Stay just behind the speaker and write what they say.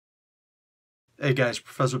Hey guys,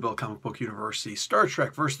 Professor Bill, Comic Book University. Star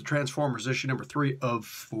Trek vs. the Transformers, issue number 3 of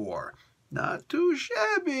 4. Not too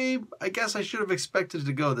shabby. I guess I should have expected it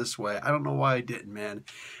to go this way. I don't know why I didn't, man.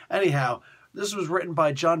 Anyhow, this was written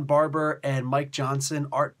by John Barber and Mike Johnson,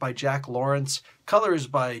 art by Jack Lawrence, colors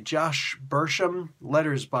by Josh Bersham,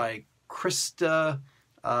 letters by Krista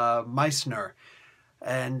Meissner.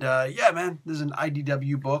 And yeah, man, this is an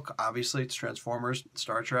IDW book. Obviously, it's Transformers,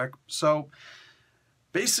 Star Trek. So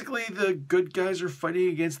basically, the good guys are fighting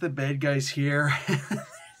against the bad guys here.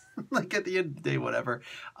 Like at the end of the day, whatever.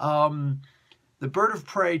 The bird of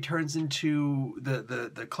prey turns into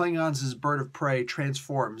the Klingons' bird of prey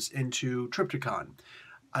transforms into Trypticon.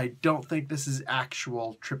 I don't think this is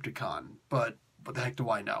actual Trypticon, but what the heck do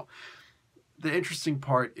I know? The interesting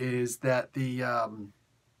part is that the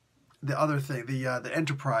other thing, the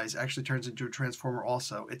Enterprise actually turns into a Transformer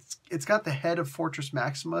also. It's got the head of Fortress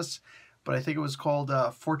Maximus, but I think it was called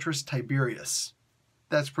Fortress Tiberius.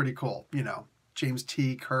 That's pretty cool, you know. James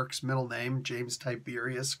T. Kirk's middle name, James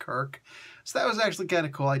Tiberius Kirk. So that was actually kind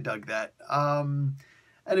of cool. I dug that.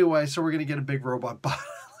 Anyway, so we're going to get a big robot bottle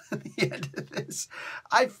at the end of this.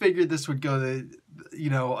 I figured this would go the, you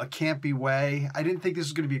know, a campy way. I didn't think this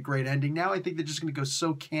was going to be a great ending. Now I think they're just going to go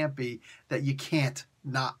so campy that you can't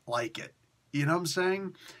not like it. You know what I'm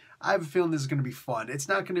saying? I have a feeling this is going to be fun. It's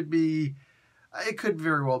not going to be... It could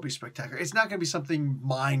very well be spectacular. It's not going to be something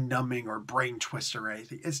mind-numbing or brain-twister or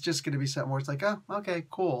anything. It's just going to be something where it's like, oh, okay,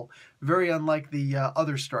 cool. Very unlike the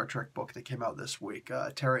other Star Trek book that came out this week,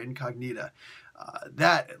 Terra Incognita.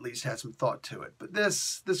 That at least had some thought to it. But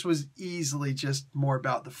this was easily just more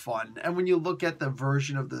about the fun. And when you look at the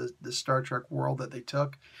version of the Star Trek world that they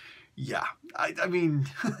took, yeah. I mean,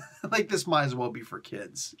 like this might as well be for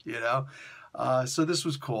kids, you know? So this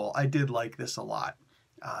was cool. I did like this a lot.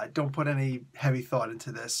 Don't put any heavy thought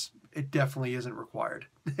into this. It definitely isn't required.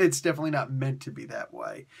 It's definitely not meant to be that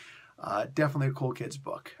way. Definitely a cool kid's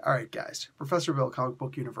book. All right, guys. Professor Bill, Comic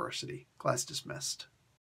Book University. Class dismissed.